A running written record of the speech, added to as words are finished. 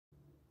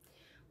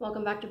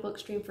Welcome back to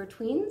Bookstream for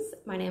Tweens.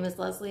 My name is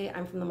Leslie.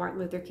 I'm from the Martin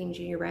Luther King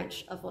Jr.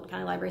 branch of Fulton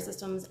County Library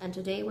Systems, and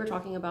today we're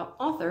talking about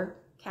author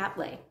Kat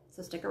Leyh,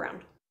 so stick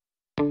around.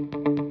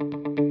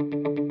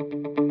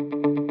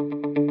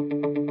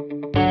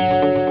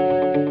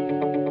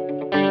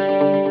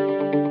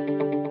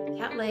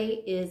 Kat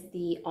Leyh is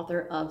the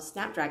author of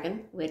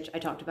Snapdragon, which I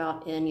talked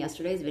about in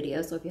yesterday's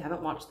video, so if you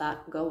haven't watched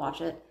that, go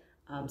watch it.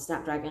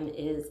 Snapdragon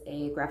is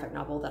a graphic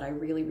novel that I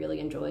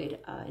really enjoyed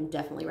and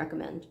definitely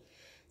recommend.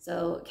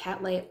 So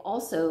Kat Leyh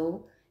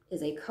also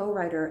is a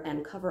co-writer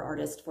and cover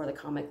artist for the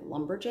comic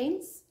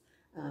Lumberjanes,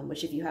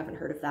 which if you haven't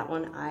heard of that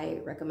one, I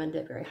recommend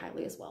it very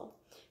highly as well.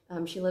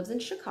 She lives in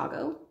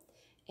Chicago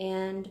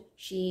and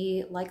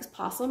she likes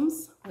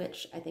possums,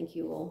 which I think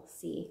you will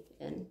see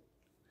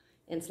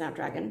in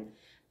Snapdragon.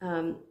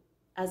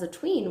 As a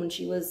tween, when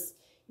she was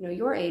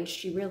your age,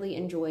 she really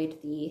enjoyed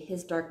the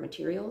His Dark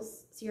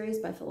Materials series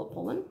by Philip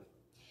Pullman.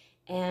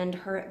 And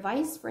her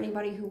advice for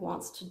anybody who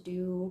wants to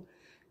do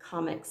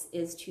comics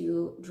is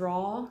to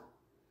draw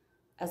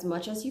as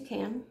much as you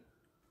can,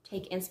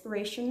 take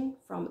inspiration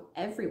from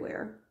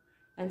everywhere,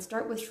 and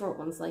start with short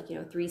ones like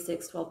 3,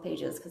 6, 12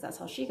 pages, because that's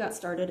how she got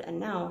started, and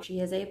now she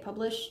is a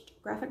published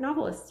graphic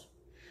novelist.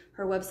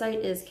 Her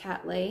website is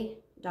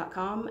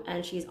katleyh.com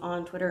and she's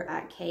on Twitter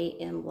at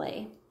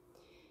 @KMLeyh.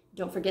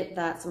 Don't forget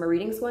that summer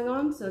reading's going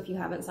on, so if you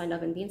haven't signed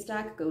up in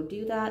Beanstack, go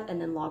do that and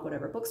then log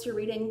whatever books you're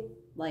reading,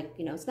 like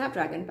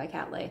Snapdragon by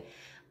Kat Leyh.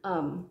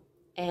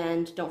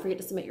 And don't forget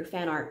to submit your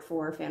fan art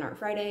for Fan Art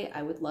Friday.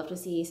 I would love to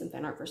see some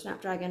fan art for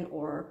Snapdragon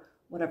or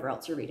whatever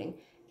else you're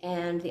reading.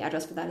 And the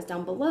address for that is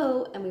down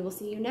below, and we will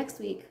see you next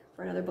week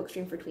for another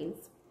Bookstream for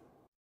Tweens.